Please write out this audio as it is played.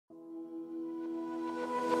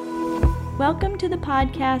Welcome to the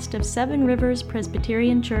podcast of Seven Rivers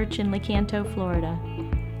Presbyterian Church in Lecanto, Florida.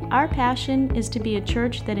 Our passion is to be a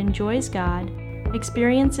church that enjoys God,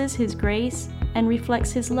 experiences His grace, and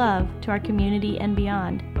reflects His love to our community and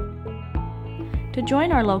beyond. To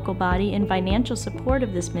join our local body in financial support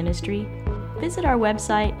of this ministry, visit our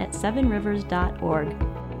website at sevenrivers.org.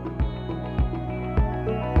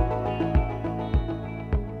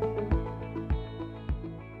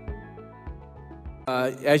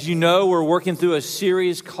 As you know, we're working through a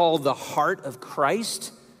series called The Heart of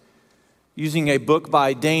Christ, using a book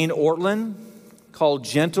by Dane Ortlund called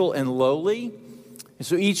Gentle and Lowly. And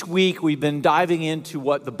so each week we've been diving into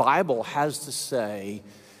what the Bible has to say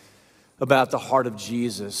about the heart of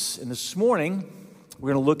Jesus. And this morning,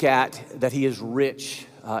 we're going to look at that He is rich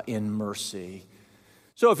in mercy.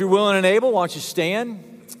 So if you're willing and able, why don't you stand?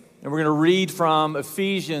 And we're going to read from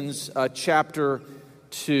Ephesians chapter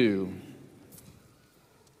 2.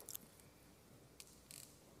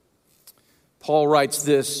 Paul writes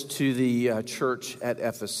this to the church at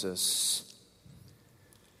Ephesus.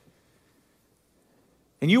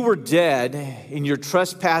 And you were dead in your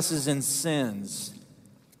trespasses and sins,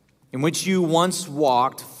 in which you once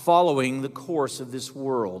walked, following the course of this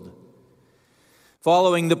world,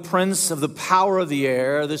 following the prince of the power of the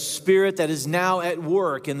air, the spirit that is now at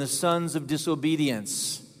work in the sons of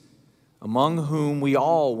disobedience, among whom we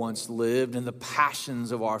all once lived in the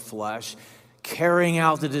passions of our flesh, carrying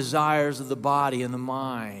out the desires of the body and the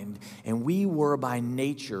mind. And we were by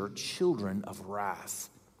nature children of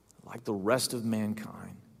wrath, like the rest of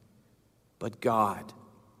mankind. But God,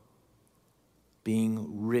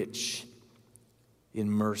 being rich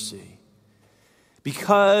in mercy,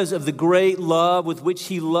 because of the great love with which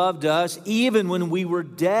He loved us, even when we were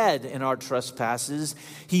dead in our trespasses,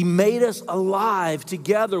 He made us alive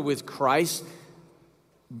together with Christ.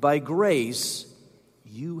 By grace,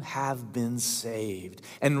 you have been saved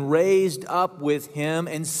and raised up with Him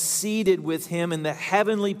and seated with Him in the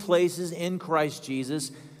heavenly places in Christ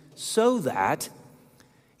Jesus, so that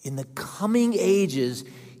in the coming ages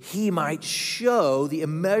He might show the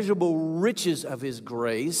immeasurable riches of His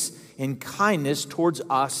grace and kindness towards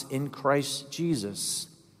us in Christ Jesus.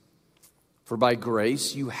 For by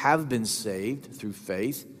grace you have been saved through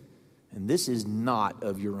faith, and this is not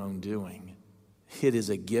of your own doing. It is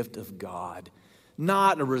a gift of God,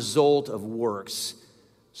 not a result of works,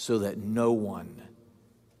 so that no one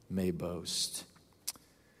may boast.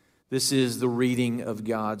 This is the reading of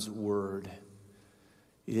God's Word.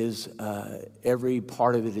 It is, every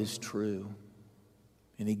part of it is true,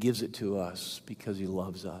 and He gives it to us because He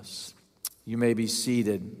loves us. You may be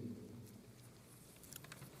seated.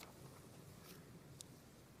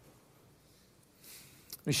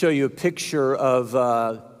 Let me show you a picture of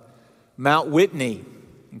Mount Whitney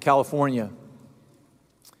in California.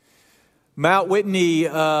 Mount Whitney is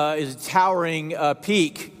a towering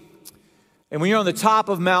peak. And when you're on the top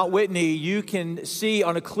of Mount Whitney, you can see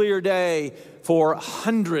on a clear day for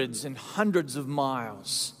hundreds and hundreds of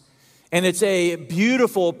miles. And it's a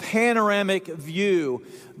beautiful panoramic view,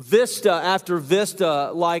 vista after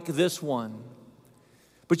vista like this one.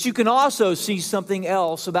 But you can also see something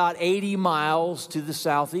else about 80 miles to the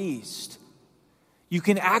southeast. You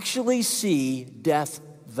can actually see Death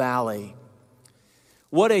Valley.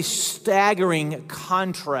 What a staggering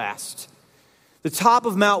contrast. The top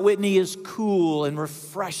of Mount Whitney is cool and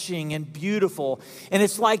refreshing and beautiful. And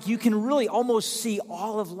it's like you can really almost see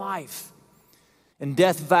all of life. And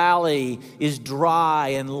Death Valley is dry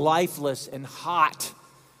and lifeless and hot.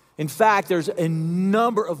 In fact, there's a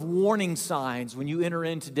number of warning signs when you enter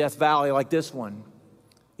into Death Valley, like this one.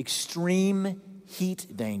 Extreme heat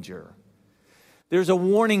danger. There's a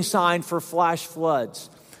warning sign for flash floods.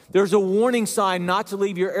 There's a warning sign not to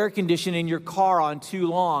leave your air conditioning in your car on too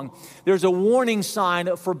long. There's a warning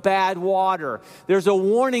sign for bad water. There's a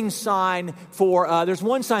warning sign for, there's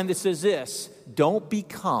one sign that says this: don't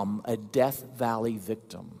become a Death Valley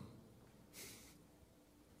victim.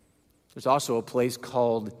 There's also a place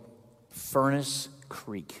called Furnace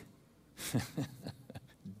Creek.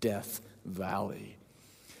 Death Valley.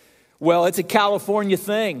 Well, it's a California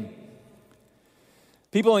thing.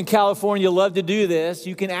 People in California love to do this.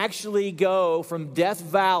 You can actually go from Death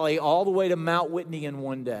Valley all the way to Mount Whitney in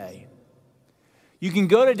one day. You can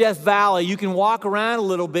go to Death Valley, you can walk around a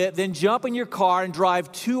little bit, then jump in your car and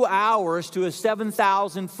drive 2 hours to a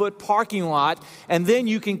 7,000-foot parking lot, and then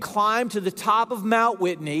you can climb to the top of Mount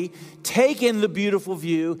Whitney, take in the beautiful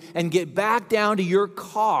view, and get back down to your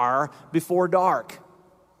car before dark.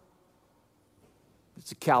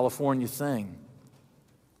 It's a California thing.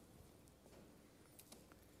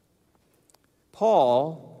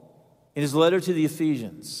 Paul, in his letter to the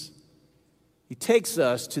Ephesians, He takes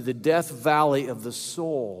us to the death valley of the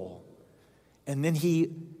soul, and then he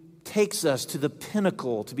takes us to the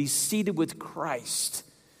pinnacle to be seated with Christ.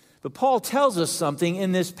 But Paul tells us something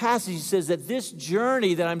in this passage. He says that this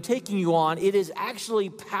journey that I'm taking you on, it is actually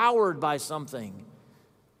powered by something.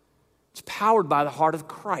 It's powered by the heart of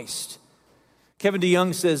Christ. Kevin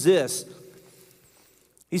DeYoung says this.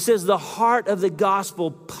 He says the heart of the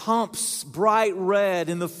gospel pumps bright red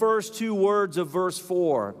in the first two words of verse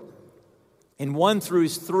 4. In 1 through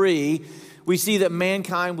 3, we see that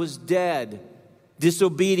mankind was dead,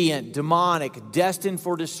 disobedient, demonic, destined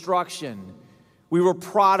for destruction. We were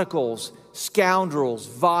prodigals, scoundrels,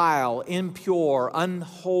 vile, impure,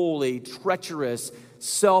 unholy, treacherous,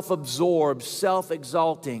 self-absorbed,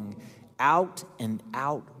 self-exalting, out and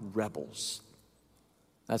out rebels.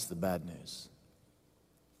 That's the bad news.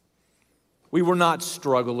 We were not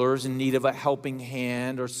strugglers in need of a helping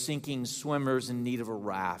hand or sinking swimmers in need of a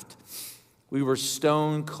raft. We were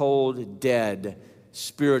stone cold dead,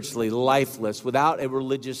 spiritually lifeless, without a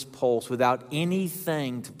religious pulse, without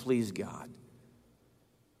anything to please God.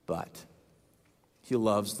 But He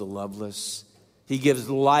loves the loveless. He gives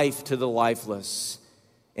life to the lifeless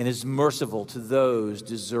and is merciful to those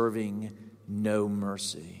deserving no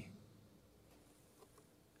mercy.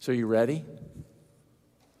 So are you ready?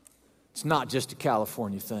 It's not just a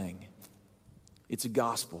California thing. It's a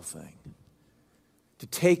gospel thing. To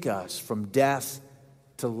take us from death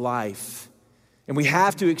to life. And we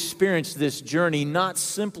have to experience this journey not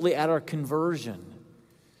simply at our conversion,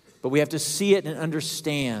 but we have to see it and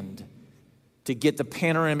understand to get the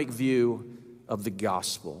panoramic view of the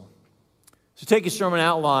gospel. So take your sermon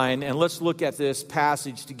outline and let's look at this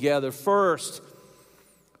passage together. First,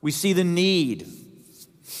 we see the need.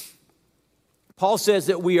 Paul says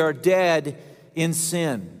that we are dead in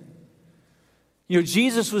sin. You know,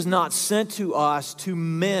 Jesus was not sent to us to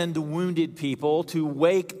mend wounded people, to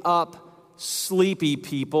wake up sleepy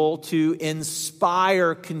people, to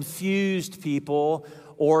inspire confused people,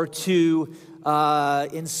 or to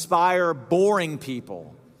inspire boring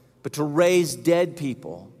people, but to raise dead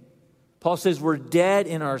people. Paul says we're dead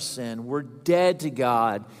in our sin. We're dead to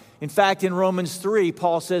God. In fact, in Romans 3,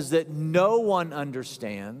 Paul says that no one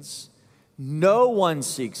understands, no one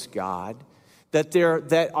seeks God,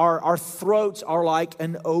 that our throats are like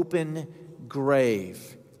an open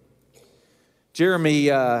grave.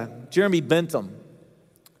 Jeremy Bentham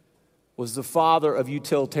was the father of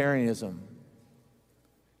utilitarianism.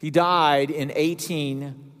 He died in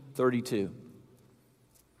 1832.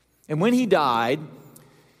 And when he died,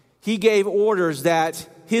 he gave orders that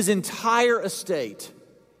his entire estate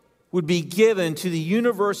would be given to the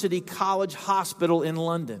University College Hospital in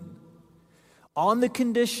London on the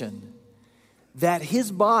condition that his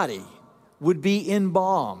body would be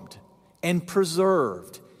embalmed and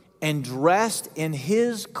preserved and dressed in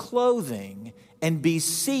his clothing and be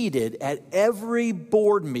seated at every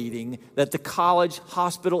board meeting that the college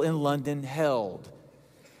hospital in London held.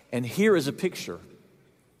 And here is a picture.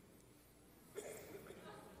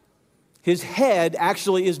 His head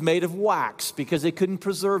actually is made of wax because they couldn't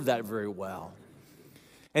preserve that very well.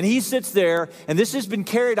 And he sits there, and this has been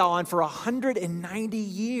carried on for 190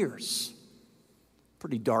 years.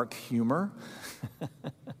 Pretty dark humor.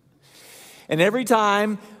 And every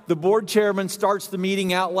time the board chairman starts the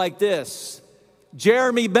meeting out like this: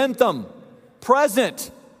 Jeremy Bentham, present,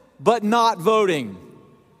 but not voting.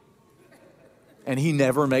 And he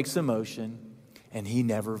never makes a motion, and he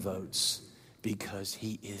never votes because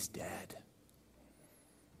he is dead.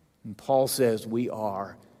 And Paul says we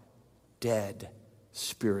are dead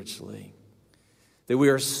spiritually, that we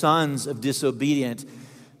are sons of disobedience,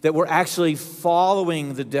 that we're actually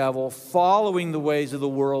following the devil, following the ways of the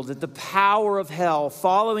world, that the power of hell,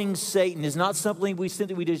 following Satan, is not something we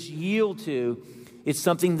just yield to. It's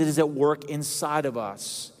something that is at work inside of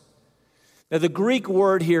us. Now, the Greek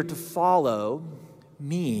word here, to follow,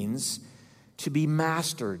 means to be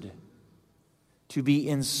mastered, to be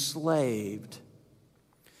enslaved,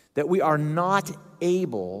 that we are not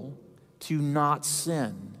able to not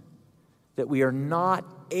sin, that we are not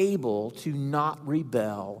able to not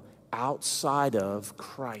rebel outside of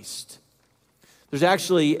Christ. There's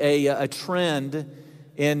actually a trend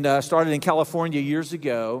started in California years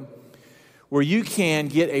ago where you can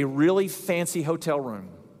get a really fancy hotel room.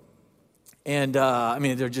 And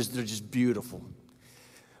they're just beautiful.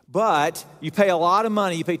 But you pay a lot of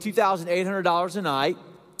money. You pay $2,800 a night,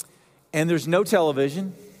 and there's no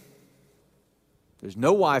television, there's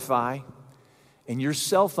no Wi-Fi, and your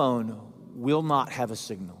cell phone will not have a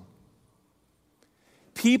signal.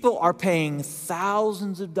 People are paying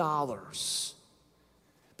thousands of dollars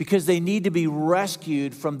because they need to be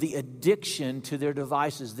rescued from the addiction to their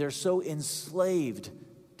devices. They're so enslaved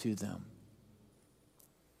to them.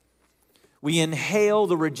 We inhale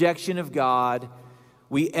the rejection of God.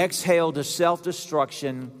 We exhale to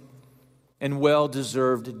self-destruction and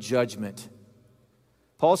well-deserved judgment.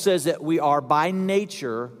 Paul says that we are by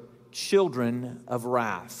nature children of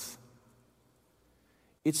wrath.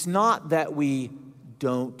 It's not that we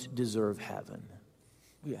don't deserve heaven.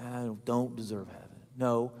 We don't deserve heaven.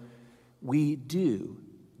 No, we do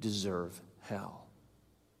deserve hell.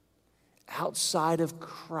 Outside of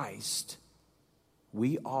Christ,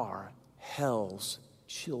 we are hell's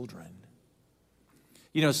children.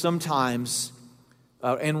 You know, sometimes,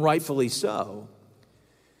 and rightfully so,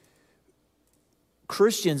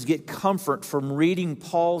 Christians get comfort from reading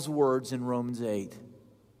Paul's words in Romans 8,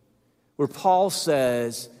 where Paul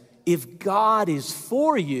says, if God is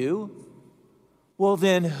for you, well,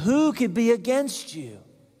 then who could be against you?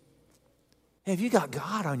 If you got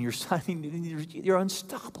God on your side, you're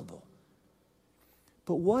unstoppable.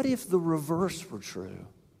 But what if the reverse were true?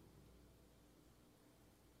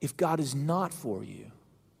 If God is not for you,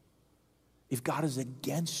 if God is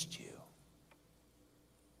against you,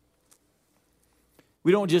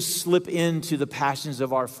 we don't just slip into the passions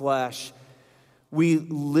of our flesh. We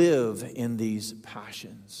live in these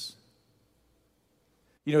passions.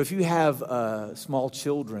 You know, if you have small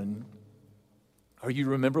children, or you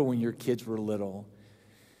remember when your kids were little,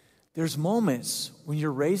 there's moments when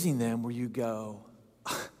you're raising them where you go,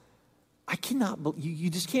 I cannot,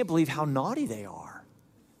 you just can't believe how naughty they are,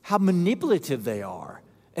 how manipulative they are,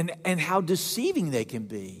 and how deceiving they can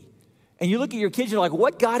be. And you look at your kids, you're like,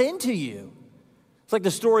 what got into you? It's like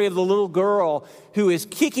the story of the little girl who is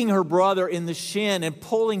kicking her brother in the shin and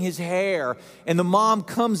pulling his hair. And the mom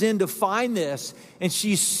comes in to find this, and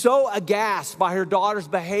she's so aghast by her daughter's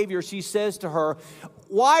behavior. She says to her,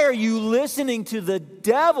 why are you listening to the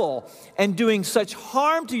devil and doing such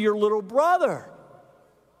harm to your little brother?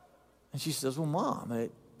 And she says, well, Mom,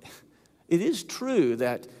 it is true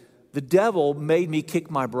that the devil made me kick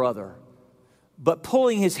my brother, but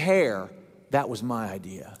pulling his hair, that was my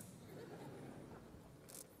idea.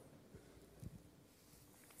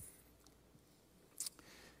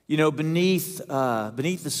 You know, beneath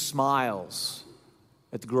the smiles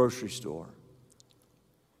at the grocery store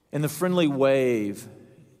and the friendly wave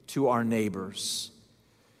to our neighbors,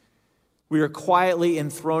 we are quietly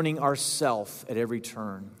enthroning ourselves at every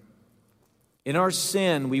turn. In our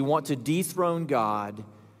sin, we want to dethrone God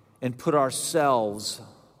and put ourselves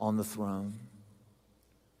on the throne.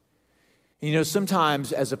 You know,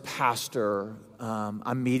 sometimes as a pastor,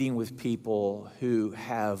 I'm meeting with people who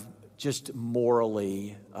have just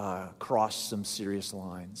morally crossed some serious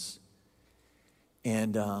lines.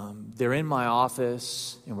 And they're in my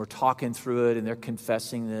office, and we're talking through it, and they're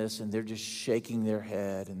confessing this, and they're just shaking their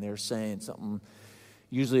head, and they're saying something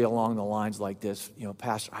usually along the lines like this, you know,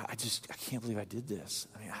 Pastor, I can't believe I did this.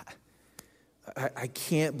 I mean, I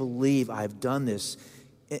can't believe I've done this.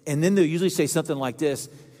 And then they'll usually say something like this,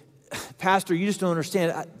 Pastor, you just don't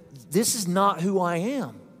understand. This is not who I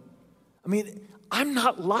am. I mean, I'm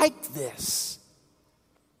not like this.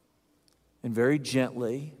 And very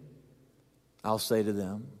gently, I'll say to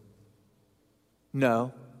them,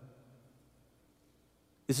 no,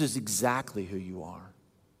 this is exactly who you are.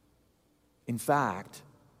 In fact,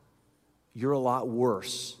 you're a lot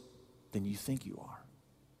worse than you think you are.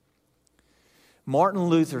 Martin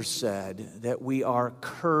Luther said that we are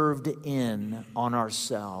curved in on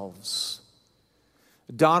ourselves.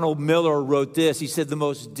 Donald Miller wrote this. He said, the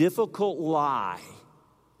most difficult lie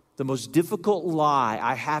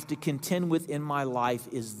I have to contend with in my life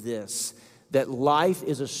is this, that life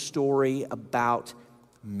is a story about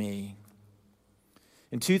me.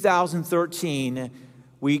 In 2013,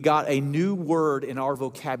 we got a new word in our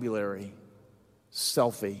vocabulary,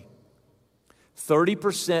 selfie.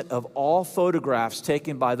 30% of all photographs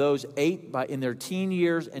taken by those in their teen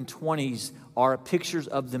years and 20s are pictures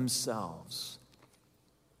of themselves.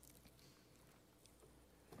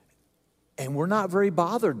 And we're not very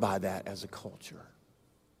bothered by that as a culture.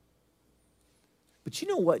 But you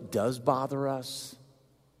know what does bother us?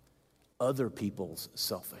 Other people's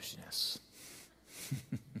selfishness.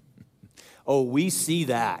 Oh, we see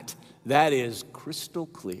that. That is crystal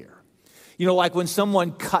clear. You know, like when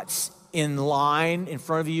someone cuts in line in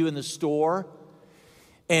front of you in the store,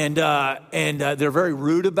 and they're very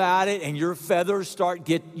rude about it, and your feathers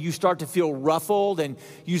you start to feel ruffled, and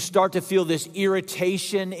you start to feel this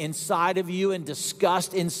irritation inside of you and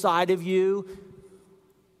disgust inside of you.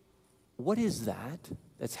 What is that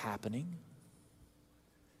that's happening?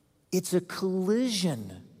 It's a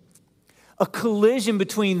collision a collision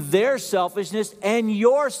between their selfishness and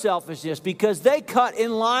your selfishness, because they cut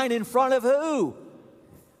in line in front of who?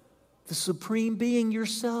 The supreme being,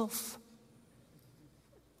 yourself.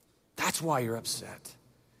 That's why you're upset.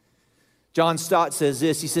 John Stott says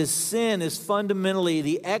this. He says, sin is fundamentally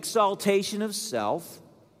the exaltation of self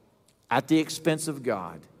at the expense of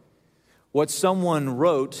God. What someone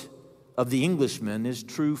wrote of the Englishman is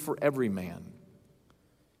true for every man.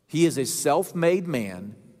 He is a self-made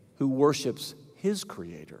man who worships his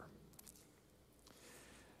Creator.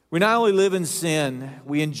 We not only live in sin,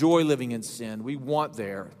 we enjoy living in sin. We want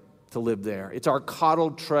to live there. It's our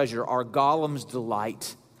coddled treasure, our Gollum's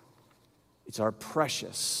delight. It's our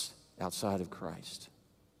precious outside of Christ.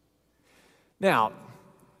 Now,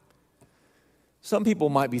 some people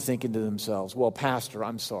might be thinking to themselves, well, Pastor,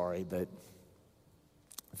 I'm sorry, but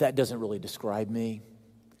that doesn't really describe me.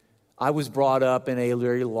 I was brought up in a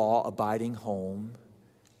very law-abiding home.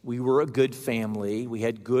 We were a good family. We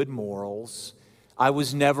had good morals. I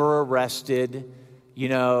was never arrested.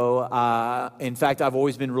 In fact, I've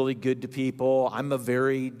always been really good to people. I'm a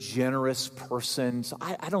very generous person. So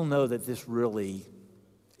I don't know that this really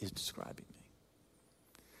is describing me.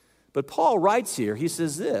 But Paul writes here, he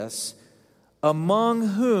says this, among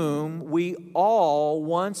whom we all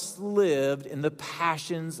once lived in the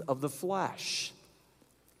passions of the flesh.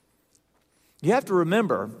 You have to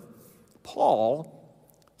remember, Paul,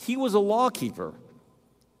 he was a lawkeeper.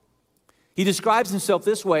 He describes himself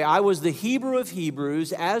this way: I was the Hebrew of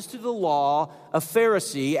Hebrews, as to the law, a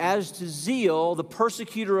Pharisee, as to zeal, the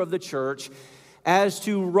persecutor of the church, as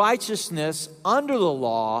to righteousness under the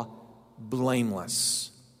law,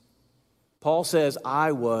 blameless. Paul says,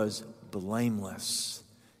 I was blameless,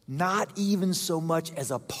 not even so much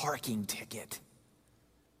as a parking ticket.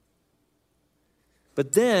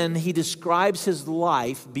 But then he describes his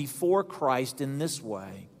life before Christ in this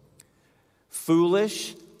way: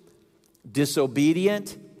 foolish,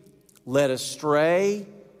 disobedient, led astray,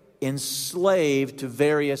 enslaved to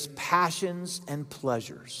various passions and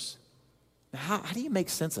pleasures. Now, how do you make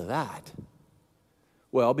sense of that?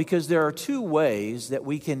 Well, because there are two ways that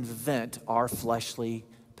we can vent our fleshly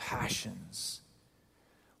passions.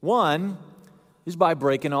 One is by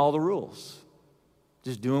breaking all the rules,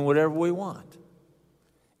 just doing whatever we want.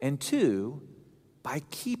 And two, by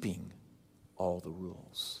keeping all the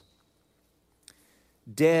rules.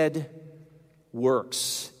 Dead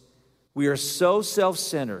works. We are so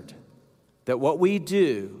self-centered that what we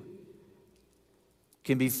do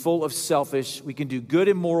can be full of we can do good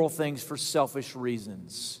and moral things for selfish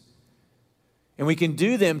reasons. And we can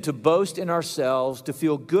do them to boast in ourselves, to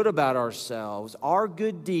feel good about ourselves. Our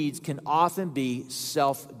good deeds can often be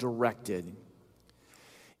self-directed.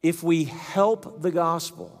 If we help the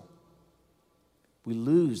gospel, we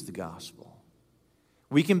lose the gospel.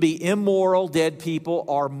 We can be immoral dead people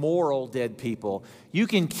or moral dead people. You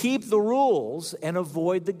can keep the rules and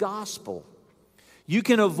avoid the gospel. You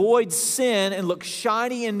can avoid sin and look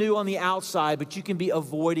shiny and new on the outside, but you can be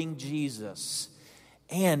avoiding Jesus.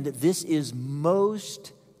 And this is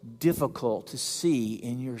most difficult to see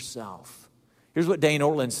in yourself. Here's what Dane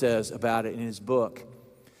Ortlund says about it in his book.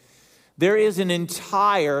 There is an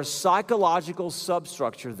entire psychological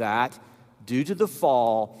substructure that, due to the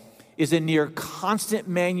fall, is a near constant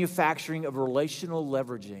manufacturing of relational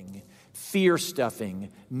leveraging, fear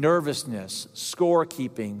stuffing, nervousness,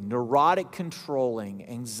 scorekeeping, neurotic controlling,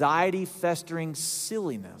 anxiety festering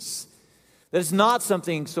silliness. That is not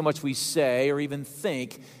something so much we say or even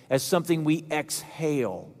think as something we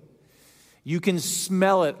exhale. You can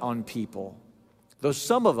smell it on people, though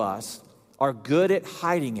some of us are good at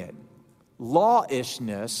hiding it.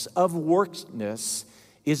 Lawishness of workness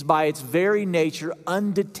is by its very nature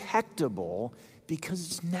undetectable because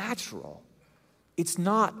it's natural. It's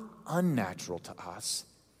not unnatural to us.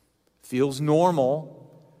 Feels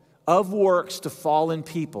normal. Of works to fallen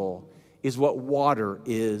people is what water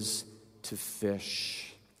is to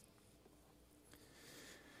fish.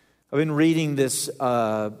 I've been reading this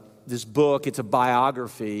book. It's a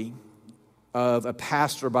biography of a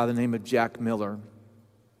pastor by the name of Jack Miller.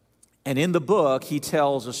 And in the book, he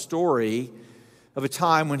tells a story of a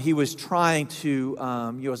time when he was trying to,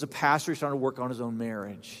 as a pastor, he's trying to work on his own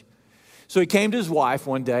marriage. So he came to his wife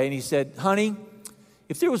one day and he said, honey,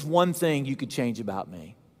 if there was one thing you could change about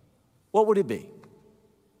me, what would it be?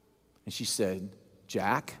 And she said,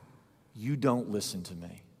 Jack, you don't listen to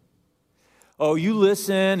me. Oh, you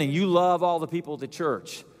listen and you love all the people at the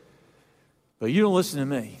church, but you don't listen to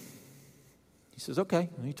me. He says, okay.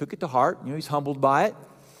 And he took it to heart. He's humbled by it.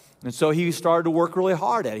 And so he started to work really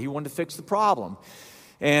hard at it. He wanted to fix the problem.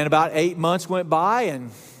 And about 8 months went by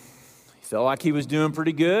and felt like he was doing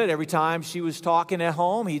pretty good. Every time she was talking at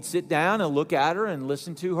home, he'd sit down and look at her and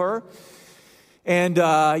listen to her. And,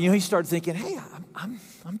 he started thinking, hey,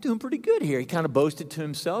 I'm doing pretty good here. He kind of boasted to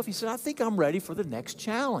himself. He said, I think I'm ready for the next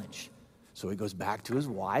challenge. So he goes back to his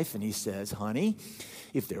wife and he says, honey,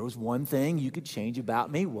 if there was one thing you could change about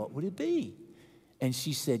me, what would it be? And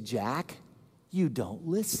she said, Jack, you don't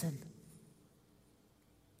listen.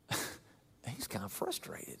 He's kind of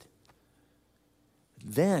frustrated.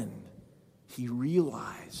 Then he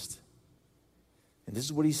realized, and this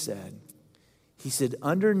is what he said. He said,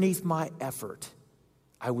 underneath my effort,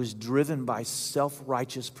 I was driven by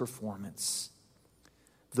self-righteous performance.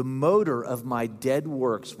 The motor of my dead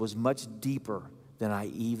works was much deeper than I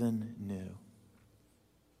even knew.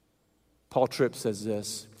 Paul Tripp says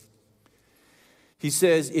this. He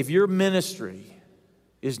says, if your ministry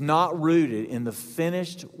is not rooted in the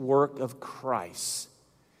finished work of Christ,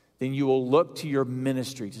 then you will look to your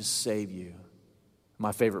ministry to save you.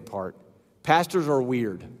 My favorite part, pastors are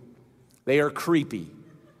weird. They are creepy,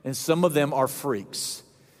 and some of them are freaks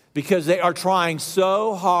because they are trying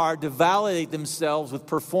so hard to validate themselves with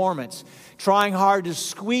performance, trying hard to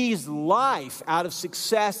squeeze life out of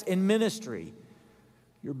success in ministry.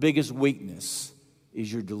 Your biggest weakness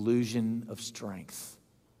is your delusion of strength.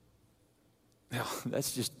 Now,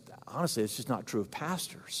 it's just not true of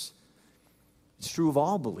pastors. It's true of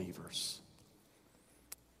all believers.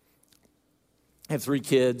 I have 3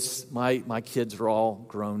 kids. My kids are all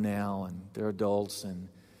grown now, and they're adults.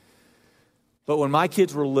 But when my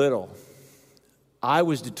kids were little, I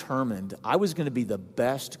was determined I was going to be the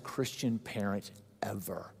best Christian parent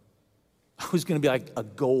ever. I was going to be like a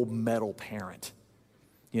gold medal parent,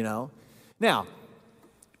 Now,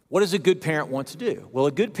 what does a good parent want to do? Well,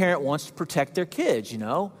 a good parent wants to protect their kids,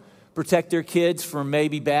 protect their kids from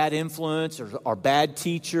maybe bad influence or bad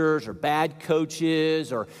teachers or bad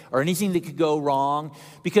coaches or anything that could go wrong.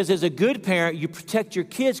 Because as a good parent, you protect your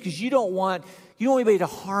kids because you don't want anybody to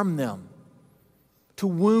harm them, to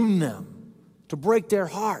wound them, to break their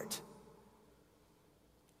heart.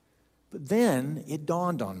 But then it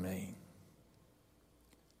dawned on me,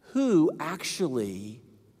 who actually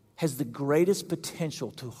has the greatest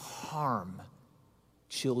potential to harm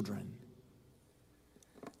children?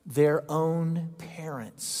 Their own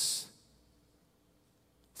parents.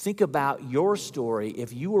 Think about your story.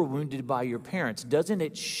 If you were wounded by your parents, doesn't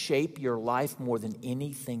it shape your life more than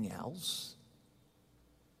anything else?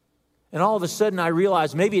 And all of a sudden I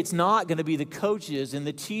realized maybe it's not going to be the coaches and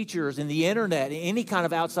the teachers and the internet and any kind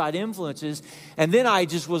of outside influences. And then I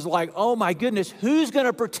just was like, oh my goodness, who's going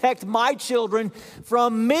to protect my children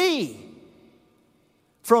from me?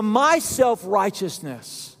 From my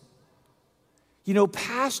self-righteousness?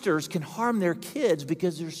 Pastors can harm their kids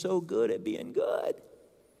because they're so good at being good.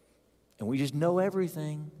 And we just know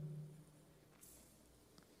everything.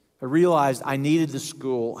 I realized I needed the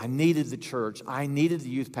school, I needed the church, I needed the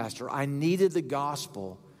youth pastor, I needed the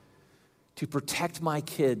gospel to protect my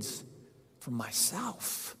kids from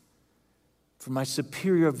myself, from my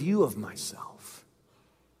superior view of myself.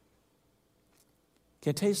 Can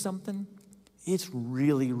I tell you something? It's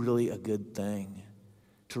really, really a good thing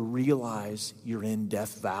to realize you're in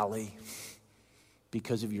Death Valley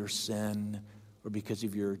because of your sin or because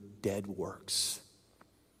of your dead works.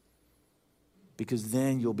 Because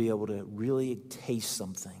then you'll be able to really taste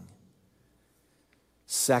something.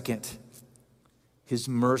 Second, His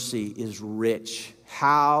mercy is rich.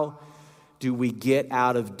 How do we get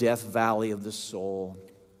out of Death Valley of the soul?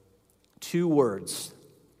 2 words,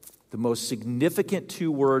 the most significant 2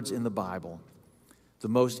 words in the Bible. The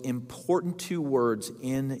most important 2 words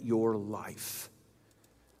in your life.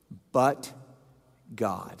 But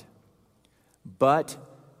God. But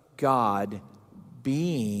God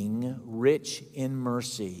being rich in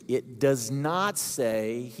mercy. It does not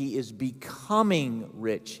say He is becoming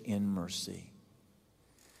rich in mercy.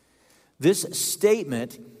 This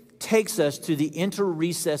statement takes us to the inner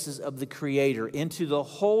recesses of the Creator, into the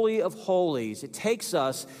Holy of Holies. It takes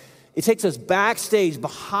us backstage,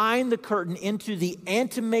 behind the curtain, into the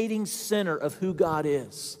animating center of who God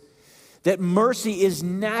is. That mercy is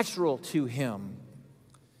natural to Him.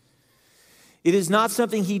 It is not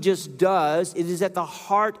something He just does. It is at the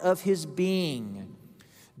heart of His being.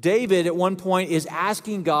 David, at one point, is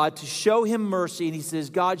asking God to show him mercy. And he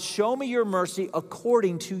says, God, show me your mercy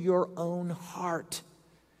according to your own heart.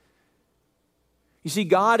 You see,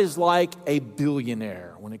 God is like a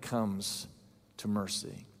billionaire when it comes to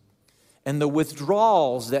mercy. And the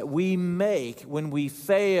withdrawals that we make when we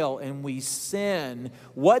fail and we sin,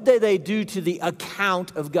 what do they do to the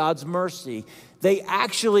account of God's mercy? They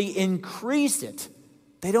actually increase it.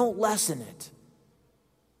 They don't lessen it.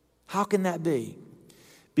 How can that be?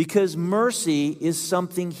 Because mercy is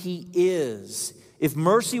something he is. If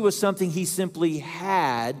mercy was something he simply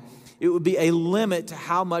had, it would be a limit to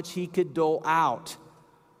how much he could dole out.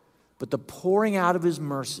 But the pouring out of his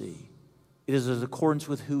mercy, it is in accordance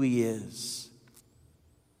with who he is.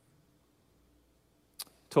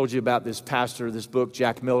 Told you about this pastor, this book,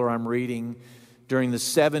 Jack Miller, I'm reading. During the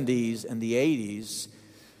 70s and the 80s,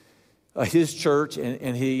 his church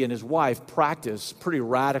and he and his wife practiced pretty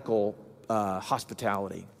radical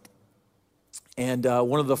hospitality. And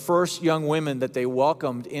one of the first young women that they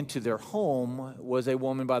welcomed into their home was a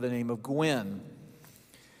woman by the name of Gwen.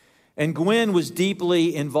 And Gwen was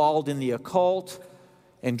deeply involved in the occult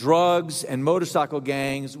and drugs and motorcycle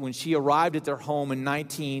gangs when she arrived at their home in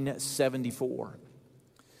 1974.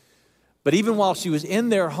 But even while she was in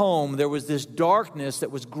their home, there was this darkness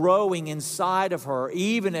that was growing inside of her,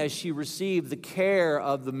 even as she received the care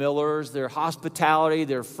of the Millers, their hospitality,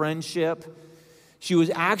 their friendship. She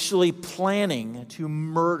was actually planning to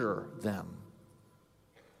murder them.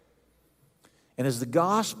 And as the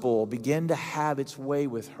gospel began to have its way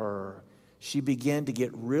with her, she began to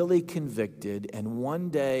get really convicted. And one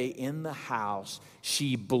day in the house,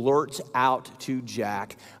 she blurts out to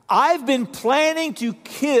Jack, "I've been planning to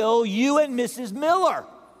kill you and Mrs. Miller."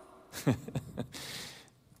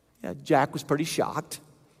 Yeah, Jack was pretty shocked.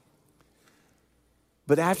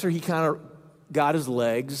 But after he kind of got his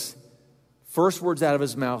legs, first words out of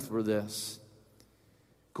his mouth were this: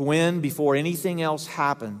 "Gwen, before anything else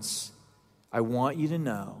happens, I want you to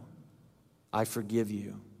know I forgive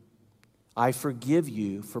you. I forgive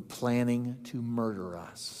you for planning to murder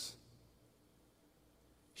us."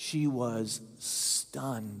 She was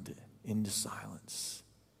stunned into silence.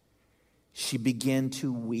 She began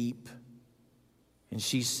to weep. And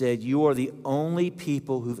she said, "You are the only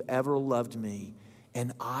people who've ever loved me,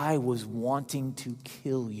 and I was wanting to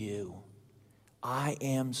kill you. I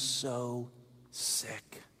am so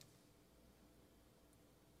sick."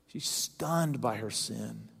 She's stunned by her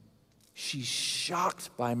sin. She's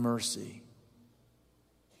shocked by mercy.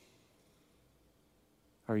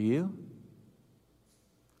 Are you?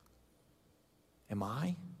 Am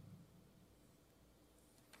I?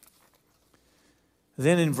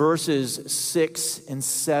 Then in verses 6 and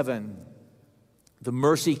 7, the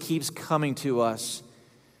mercy keeps coming to us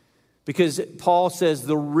because Paul says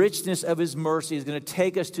the richness of his mercy is going to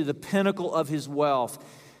take us to the pinnacle of his wealth,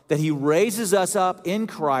 that he raises us up in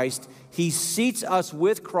Christ. He seats us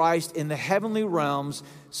with Christ in the heavenly realms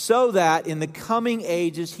so that in the coming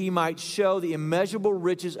ages he might show the immeasurable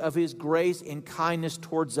riches of his grace and kindness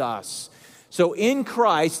towards us. So in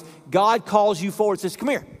Christ, God calls you forward and says, "Come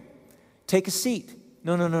here, take a seat."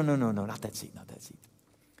 No, not that seat, not that seat.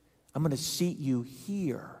 I'm going to seat you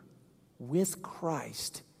here with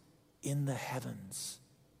Christ in the heavens.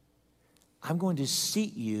 I'm going to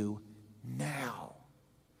seat you now.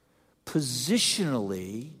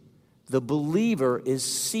 Positionally, the believer is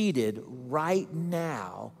seated right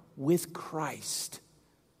now with Christ,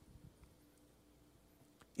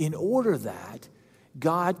 in order that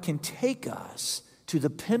God can take us to the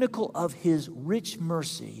pinnacle of his rich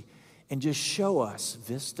mercy and just show us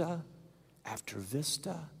vista after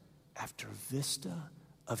vista after vista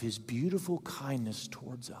of his beautiful kindness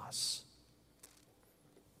towards us.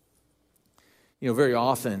 You know, very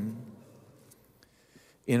often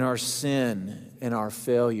in our sin and our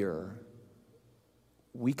failure,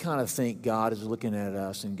 we kind of think God is looking at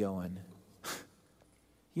us and going,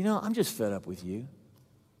 "You know, I'm just fed up with you.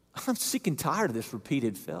 I'm sick and tired of this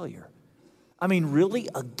repeated failure. I mean, really,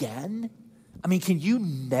 again? I mean, can you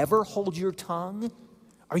never hold your tongue?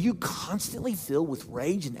 Are you constantly filled with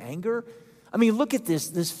rage and anger? I mean, look at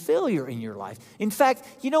this failure in your life. In fact,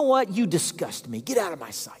 you know what? You disgust me. Get out of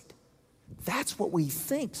my sight." That's what we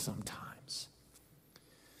think sometimes.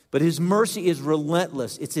 But his mercy is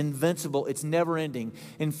relentless. It's invincible. It's never ending.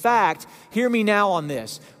 In fact, hear me now on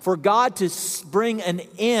this. For God to bring an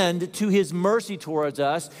end to his mercy towards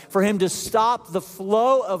us, for him to stop the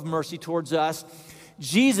flow of mercy towards us,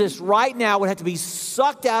 Jesus right now would have to be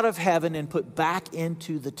sucked out of heaven and put back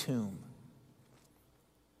into the tomb.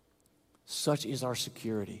 Such is our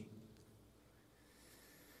security.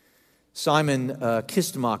 Simon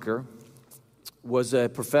Kistemacher was a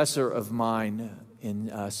professor of mine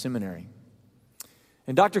in seminary.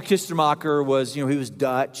 And Dr. Kistemacher was, he was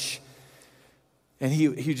Dutch. And he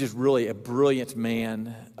was just really a brilliant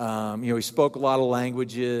man. He spoke a lot of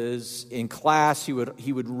languages. In class, he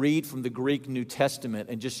would read from the Greek New Testament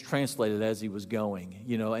and just translate it as he was going.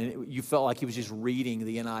 And you felt like he was just reading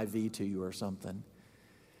the NIV to you or something.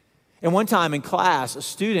 And one time in class, a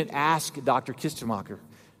student asked Dr. Kistemacher,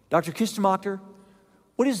 "Dr. Kistemacher,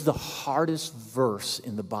 What is the hardest verse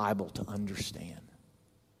in the Bible to understand?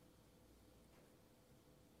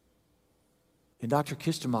 And Dr.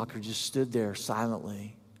 Kistermacher just stood there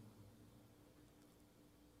silently.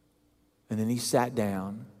 And then he sat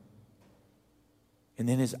down. And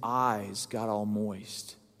then his eyes got all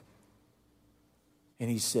moist. And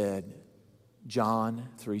he said, John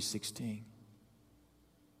 3:16.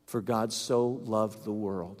 For God so loved the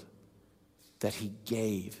world that he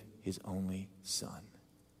gave his only Son.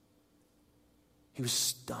 He was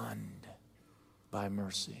stunned by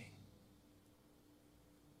mercy.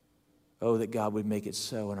 Oh, that God would make it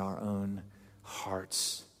so in our own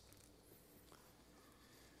hearts.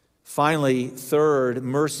 Finally, third,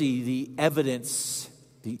 mercy, the evidence.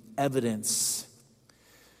 The evidence.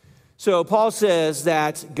 So Paul says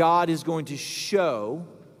that God is going to show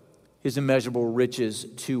his immeasurable riches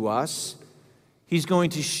to us. He's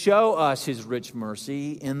going to show us his rich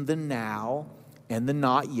mercy in the now and the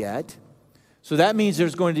not yet. So that means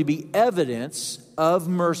there's going to be evidence of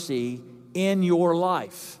mercy in your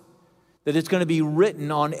life. That it's going to be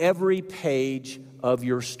written on every page of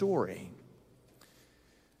your story.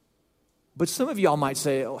 But some of y'all might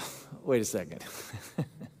say, oh, wait a second.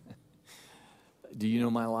 Do you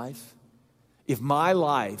know my life? If my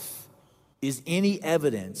life is any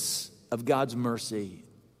evidence of God's mercy,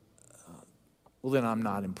 well, then I'm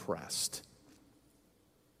not impressed.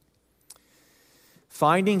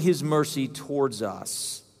 Finding his mercy towards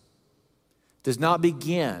us does not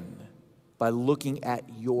begin by looking at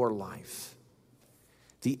your life.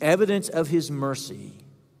 The evidence of his mercy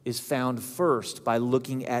is found first by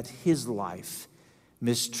looking at his life.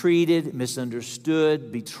 Mistreated,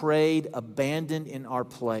 misunderstood, betrayed, abandoned in our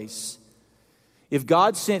place. If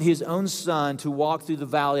God sent his own Son to walk through the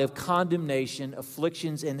valley of condemnation,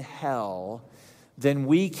 afflictions, and hell, then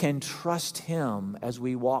we can trust him as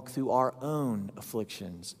we walk through our own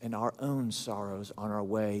afflictions and our own sorrows on our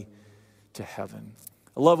way to heaven.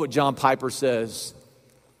 I love what John Piper says.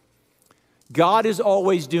 God is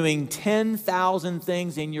always doing 10,000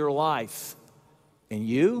 things in your life, and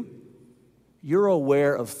you're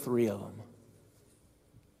aware of 3 of them.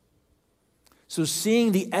 So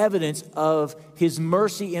seeing the evidence of his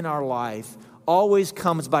mercy in our life always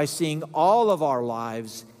comes by seeing all of our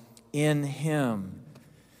lives in him.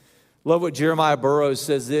 Love what Jeremiah Burroughs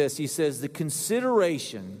says this. He says, the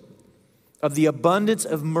consideration of the abundance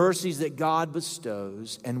of mercies that God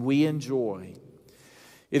bestows and we enjoy.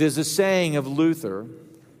 It is a saying of Luther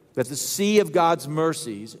that the sea of God's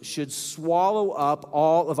mercies should swallow up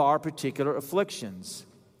all of our particular afflictions.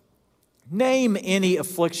 Name any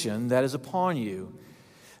affliction that is upon you.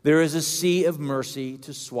 There is a sea of mercy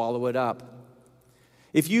to swallow it up.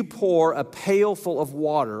 If you pour a pail full of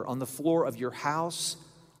water on the floor of your house,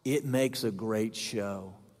 it makes a great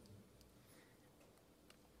show.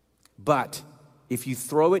 But if you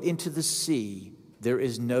throw it into the sea, there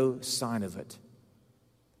is no sign of it.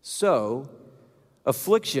 So,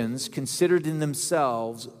 afflictions considered in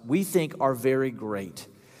themselves, we think are very great.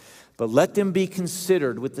 But let them be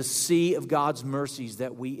considered with the sea of God's mercies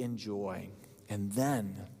that we enjoy. And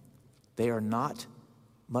then they are not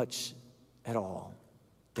much at all.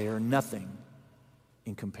 They are nothing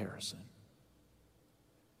in comparison.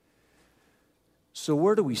 So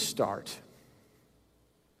where do we start?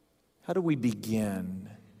 How do we begin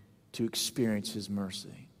to experience his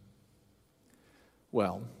mercy?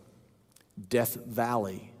 Well, Death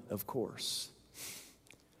Valley, of course.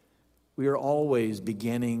 We are always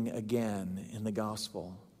beginning again in the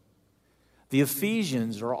gospel. The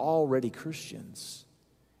Ephesians are already Christians,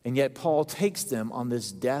 and yet Paul takes them on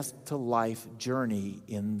this death-to-life journey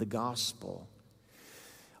in the gospel.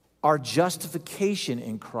 Our justification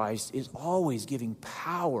in Christ is always giving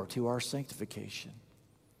power to our sanctification.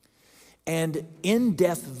 And in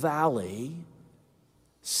Death Valley,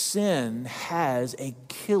 sin has a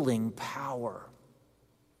killing power.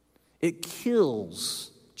 It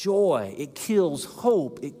kills joy. It kills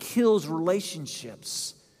hope. It kills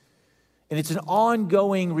relationships. And it's an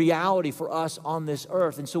ongoing reality for us on this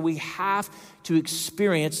earth. And so we have to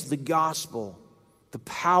experience the gospel, the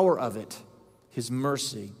power of it, his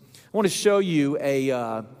mercy. I want to show you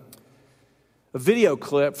a video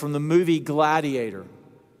clip from the movie Gladiator.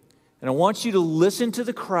 And I want you to listen to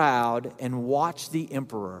the crowd and watch the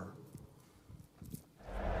emperor.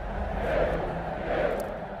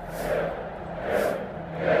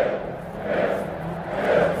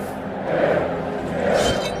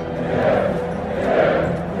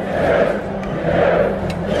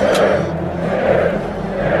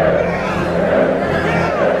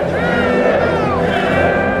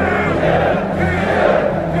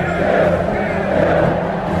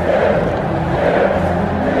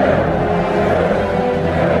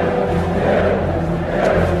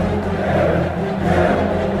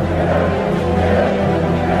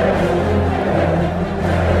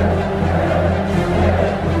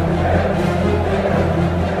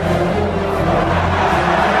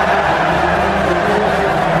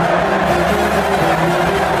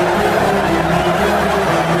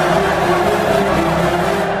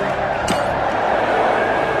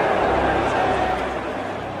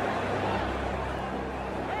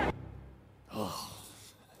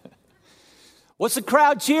 What's the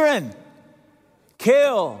crowd cheering?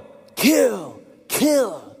 Kill, kill,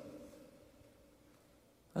 kill.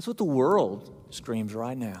 That's what the world screams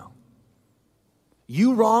right now.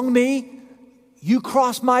 You wrong me, you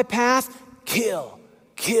cross my path, kill,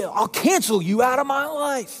 kill. I'll cancel you out of my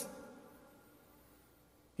life.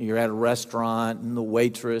 You're at a restaurant and the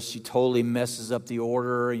waitress, she totally messes up the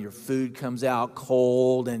order and your food comes out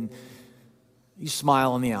cold and you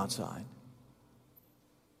smile on the outside.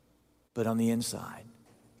 But on the inside,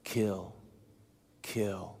 kill,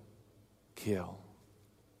 kill, kill.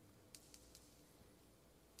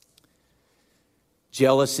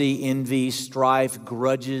 Jealousy, envy, strife,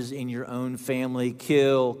 grudges in your own family,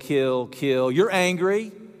 kill, kill, kill. You're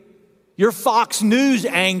angry. You're Fox News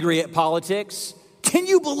angry at politics. Can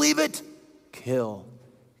you believe it? Kill,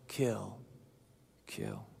 kill,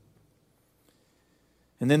 kill.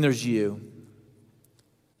 And then there's you.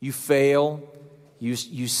 You fail,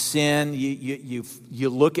 you sin, you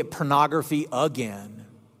look at pornography again.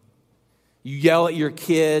 You yell at your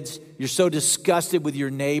kids, you're so disgusted with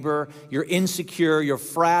your neighbor, you're insecure, you're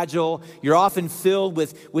fragile, you're often filled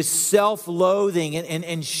with self-loathing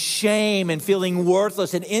and shame and feeling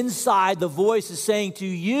worthless. And inside the voice is saying to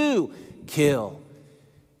you, kill,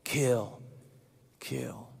 kill,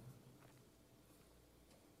 kill.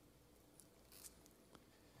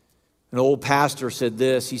 An old pastor said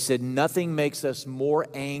this. He said, nothing makes us more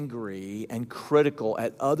angry and critical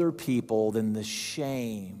at other people than the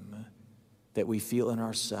shame that we feel in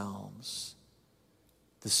ourselves.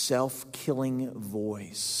 The self-killing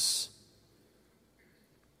voice.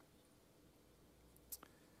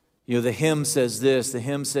 You know, the hymn says this. The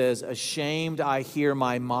hymn says, ashamed I hear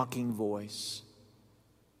my mocking voice.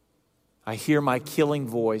 I hear my killing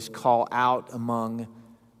voice call out among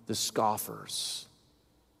the scoffers.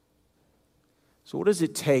 So what does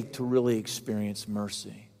it take to really experience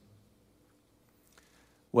mercy?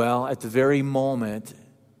 Well, at the very moment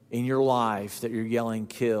in your life that you're yelling,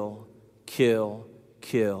 kill, kill,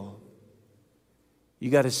 kill,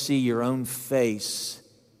 you got to see your own face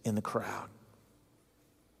in the crowd.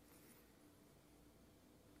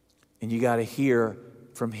 And you got to hear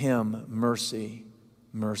from him, mercy,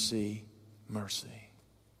 mercy, mercy.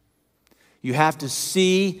 You have to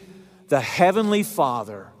see the Heavenly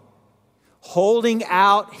Father holding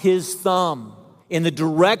out his thumb in the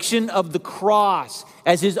direction of the cross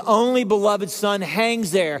as his only beloved Son hangs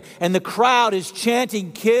there. And the crowd is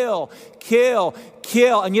chanting, kill, kill,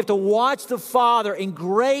 kill. And you have to watch the Father in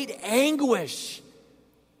great anguish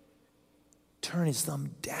turn his thumb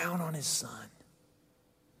down on his Son.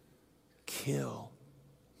 Kill.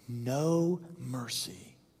 No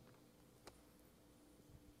mercy.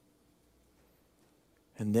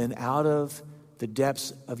 And then out of the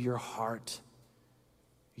depths of your heart,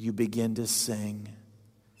 you begin to sing,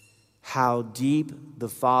 how deep the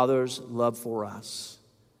Father's love for us,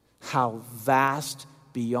 how vast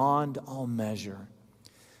beyond all measure,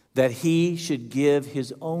 that he should give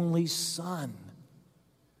his only Son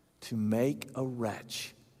to make a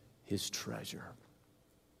wretch his treasure.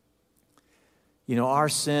 You know, our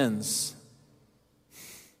sins,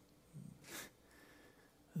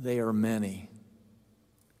 they are many.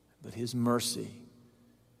 But his mercy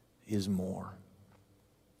is more.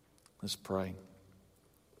 Let's pray.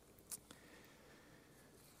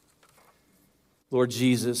 Lord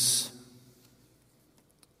Jesus,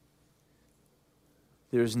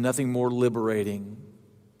 there is nothing more liberating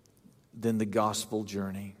than the gospel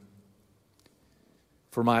journey.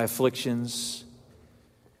 For my afflictions,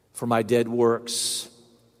 for my dead works,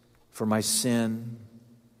 for my sin,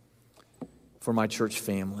 for my church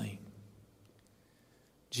family.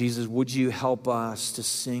 Jesus, would you help us to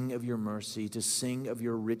sing of your mercy, to sing of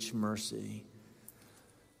your rich mercy,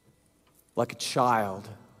 like a child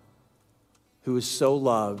who is so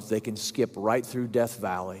loved they can skip right through Death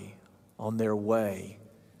Valley on their way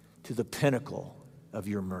to the pinnacle of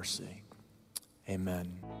your mercy.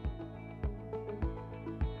 Amen.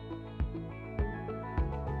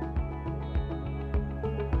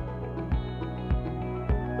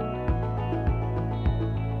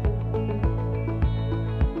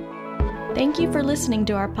 Thank you for listening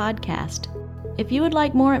to our podcast. If you would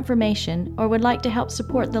like more information or would like to help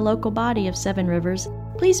support the local body of Seven Rivers,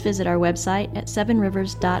 please visit our website at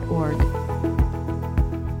sevenrivers.org.